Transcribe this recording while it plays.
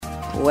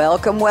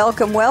Welcome,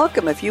 welcome,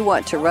 welcome. If you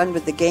want to run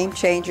with the game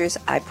changers,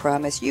 I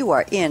promise you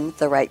are in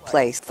the right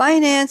place.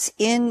 Finance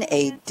in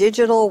a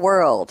digital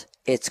world.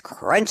 It's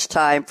crunch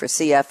time for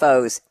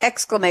CFOs!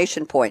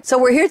 Exclamation point. So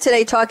we're here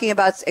today talking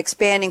about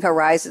expanding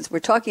horizons. We're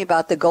talking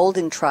about the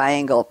golden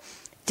triangle.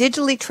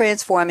 Digitally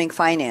transforming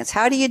finance.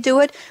 How do you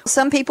do it?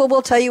 Some people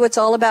will tell you it's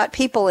all about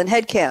people and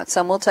headcount.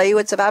 Some will tell you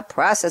it's about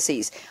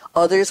processes.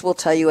 Others will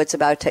tell you it's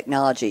about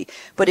technology.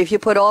 But if you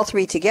put all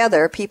three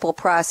together, people,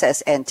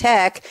 process, and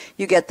tech,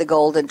 you get the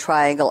golden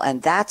triangle,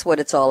 and that's what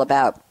it's all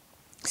about.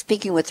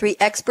 Speaking with three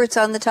experts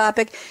on the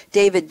topic,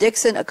 David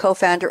Dixon, a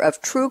co-founder of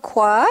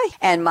TrueQuai,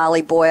 and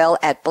Molly Boyle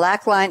at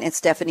Blackline, and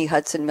Stephanie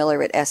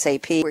Hudson-Miller at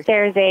SAP.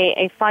 There's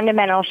a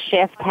fundamental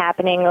shift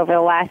happening over the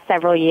last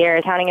several years.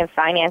 Accounting and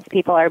finance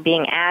people are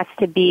being asked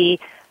to be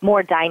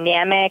more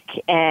dynamic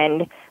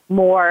and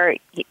more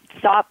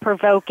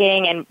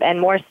thought-provoking and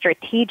more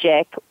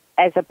strategic,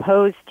 as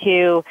opposed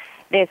to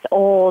this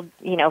old,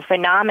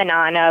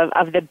 phenomenon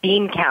of the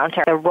bean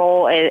counter. The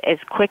role is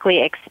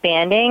quickly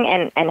expanding,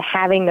 and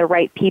having the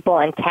right people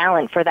and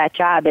talent for that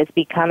job is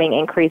becoming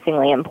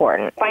increasingly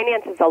important.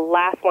 Finance is the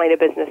last line of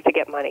business to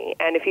get money.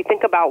 And if you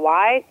think about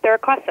why, they're a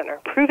cost center.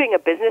 Proving a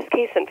business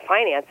case in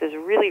finance is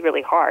really,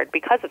 really hard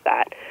because of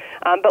that.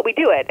 But we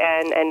do it,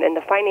 and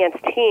the finance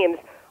teams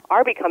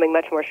are becoming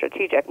much more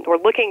strategic. We're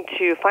looking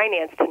to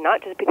finance to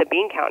not just be the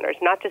bean counters,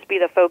 not just be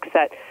the folks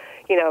that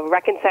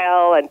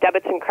reconcile and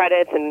debits and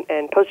credits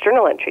and post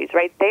journal entries,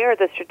 right? They are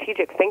the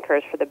strategic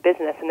thinkers for the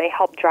business, and they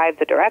help drive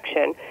the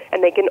direction,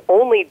 and they can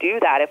only do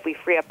that if we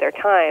free up their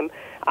time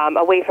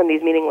away from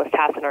these meaningless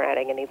tasks that aren't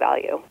adding any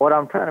value. What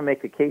I'm trying to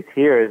make the case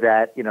here is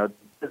that,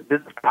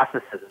 business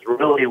processes is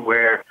really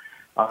where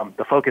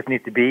the focus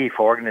needs to be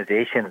for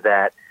organizations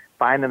that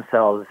find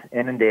themselves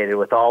inundated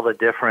with all the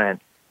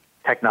different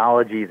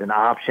technologies and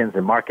options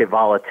and market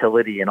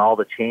volatility and all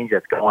the change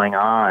that's going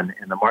on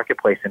in the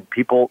marketplace, and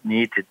people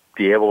need to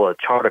be able to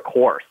chart a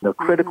course. The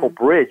critical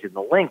bridge and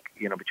the link,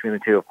 between the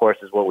two, of course,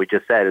 is what we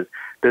just said, is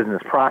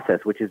business process,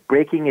 which is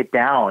breaking it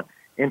down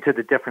into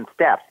the different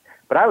steps.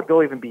 But I would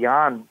go even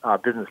beyond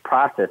business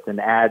process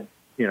and add,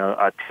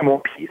 a two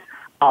more piece,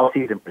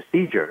 policies and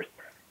procedures,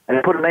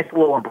 and put a nice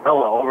little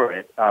umbrella over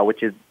it,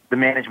 which is the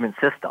management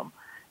system,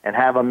 and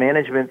have a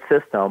management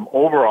system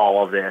over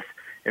all of this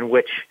in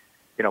which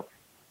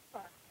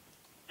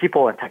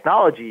people and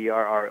technology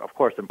are of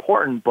course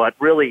important, but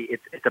really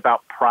it's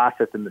about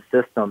process and the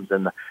systems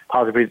and the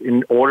policies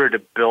in order to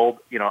build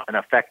an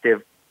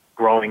effective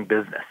growing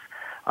business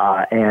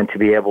and to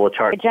be able to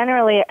chart.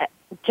 I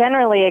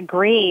generally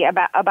agree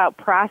about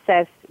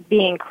process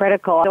being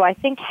critical. So I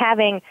think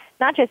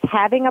not just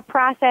having a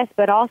process,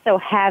 but also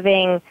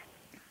having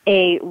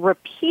a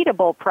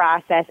repeatable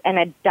process and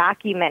a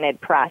documented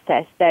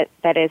process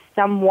that is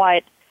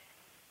somewhat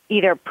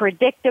either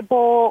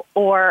predictable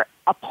or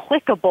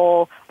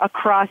applicable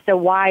across a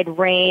wide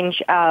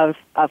range of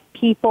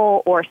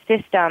people or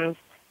systems,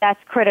 that's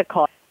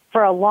critical.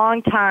 For a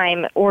long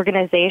time,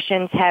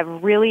 organizations have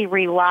really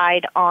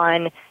relied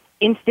on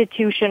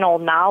institutional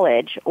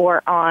knowledge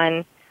or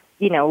on,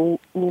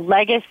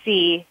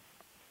 legacy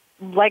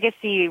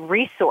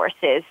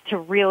resources to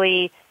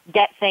really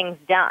get things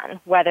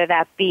done, whether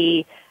that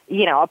be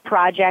a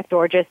project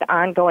or just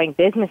ongoing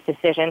business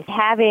decisions.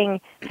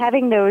 Having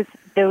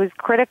those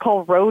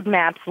critical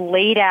roadmaps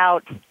laid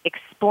out,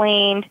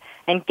 explained,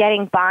 and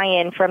getting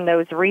buy-in from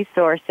those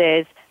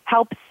resources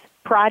helps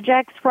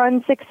projects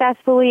run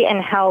successfully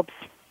and helps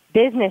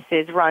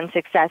businesses run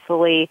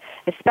successfully,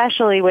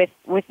 especially with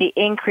the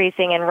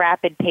increasing and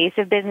rapid pace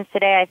of business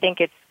today. I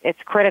think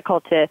it's critical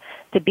to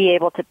be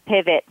able to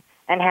pivot,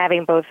 and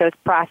having both those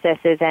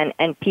processes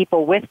and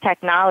people with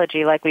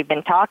technology, like we've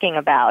been talking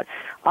about,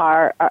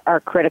 are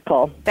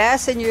critical.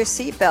 Fasten your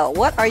seatbelt.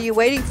 What are you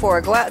waiting for?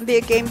 Go out and be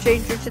a game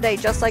changer today,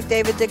 just like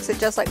David Dixon,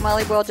 just like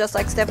Molly Boyle, just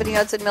like Stephanie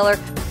Hudson-Miller.